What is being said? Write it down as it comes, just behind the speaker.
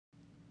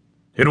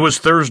It was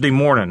Thursday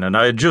morning, and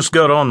I had just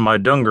got on my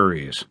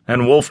dungarees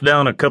and wolfed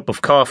down a cup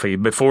of coffee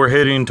before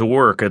heading to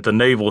work at the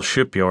Naval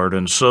Shipyard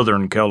in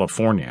Southern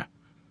California.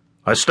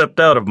 I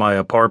stepped out of my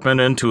apartment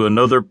into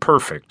another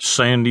perfect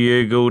San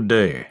Diego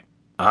day.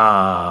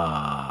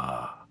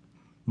 By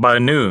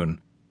noon,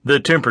 the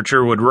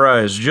temperature would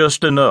rise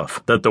just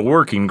enough that the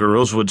working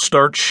girls would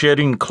start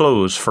shedding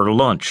clothes for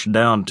lunch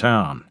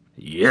downtown.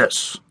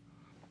 Yes.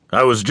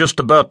 I was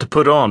just about to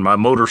put on my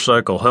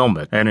motorcycle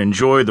helmet and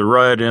enjoy the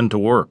ride into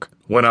work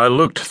when I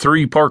looked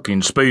 3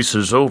 parking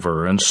spaces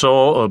over and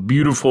saw a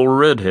beautiful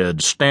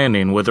redhead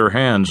standing with her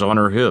hands on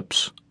her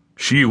hips.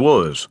 She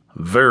was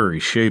very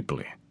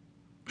shapely.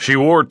 She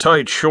wore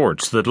tight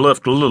shorts that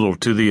left little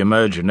to the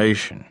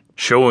imagination,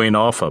 showing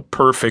off a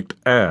perfect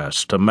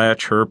ass to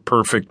match her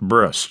perfect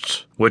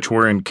breasts, which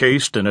were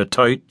encased in a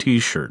tight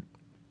t-shirt.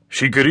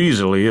 She could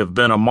easily have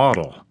been a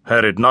model,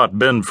 had it not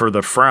been for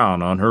the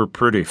frown on her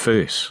pretty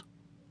face.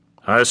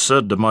 I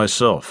said to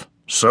myself,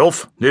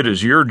 "Self, it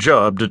is your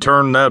job to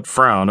turn that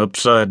frown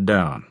upside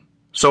down."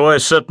 So I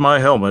set my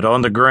helmet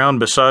on the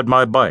ground beside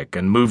my bike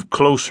and moved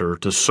closer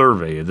to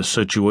survey the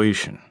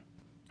situation.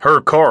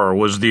 Her car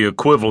was the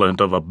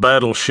equivalent of a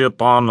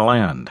battleship on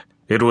land.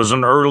 It was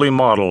an early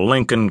model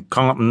Lincoln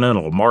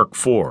Continental Mark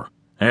IV,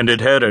 and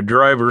it had a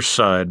driver's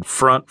side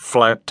front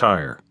flat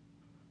tire.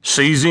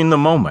 Seizing the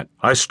moment,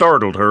 I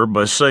startled her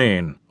by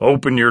saying,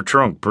 "Open your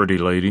trunk, pretty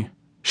lady."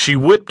 She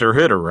whipped her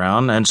head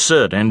around and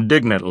said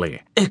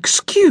indignantly,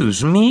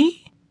 "Excuse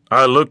me?"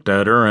 I looked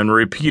at her and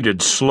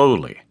repeated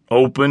slowly,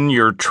 "Open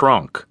your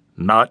trunk,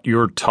 not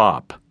your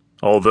top,"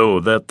 although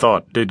that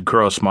thought did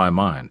cross my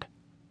mind.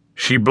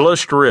 She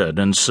blushed red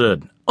and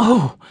said,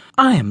 "Oh,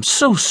 I am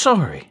so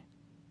sorry."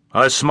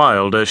 I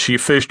smiled as she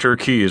fished her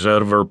keys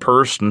out of her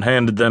purse and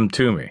handed them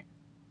to me.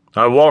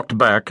 I walked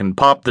back and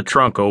popped the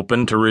trunk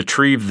open to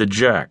retrieve the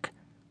jack.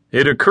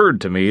 It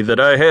occurred to me that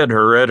I had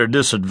her at a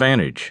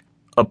disadvantage,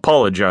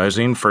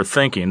 apologizing for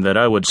thinking that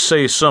I would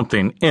say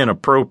something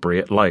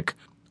inappropriate like,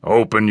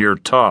 "Open your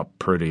top,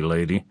 pretty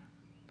lady."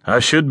 I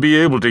should be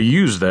able to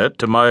use that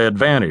to my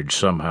advantage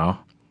somehow.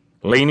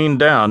 Leaning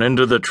down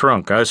into the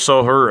trunk, I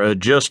saw her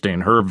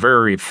adjusting her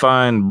very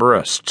fine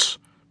breasts,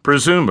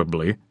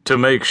 presumably to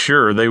make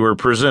sure they were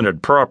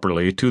presented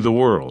properly to the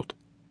world.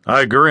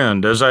 I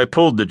grinned as I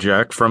pulled the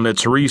jack from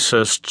its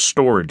recessed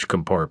storage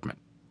compartment.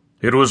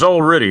 It was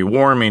already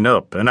warming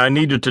up, and I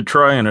needed to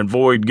try and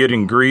avoid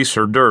getting grease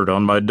or dirt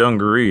on my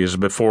dungarees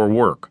before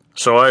work,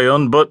 so I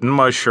unbuttoned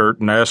my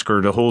shirt and asked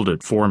her to hold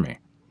it for me.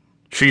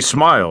 She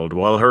smiled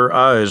while her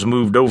eyes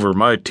moved over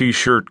my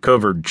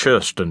t-shirt-covered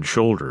chest and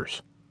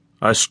shoulders.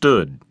 I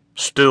stood,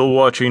 still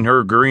watching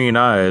her green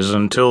eyes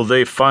until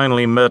they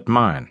finally met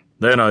mine.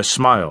 Then I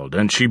smiled,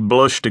 and she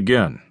blushed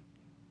again.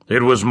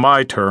 It was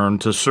my turn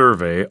to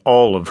survey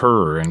all of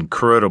her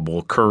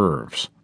incredible curves.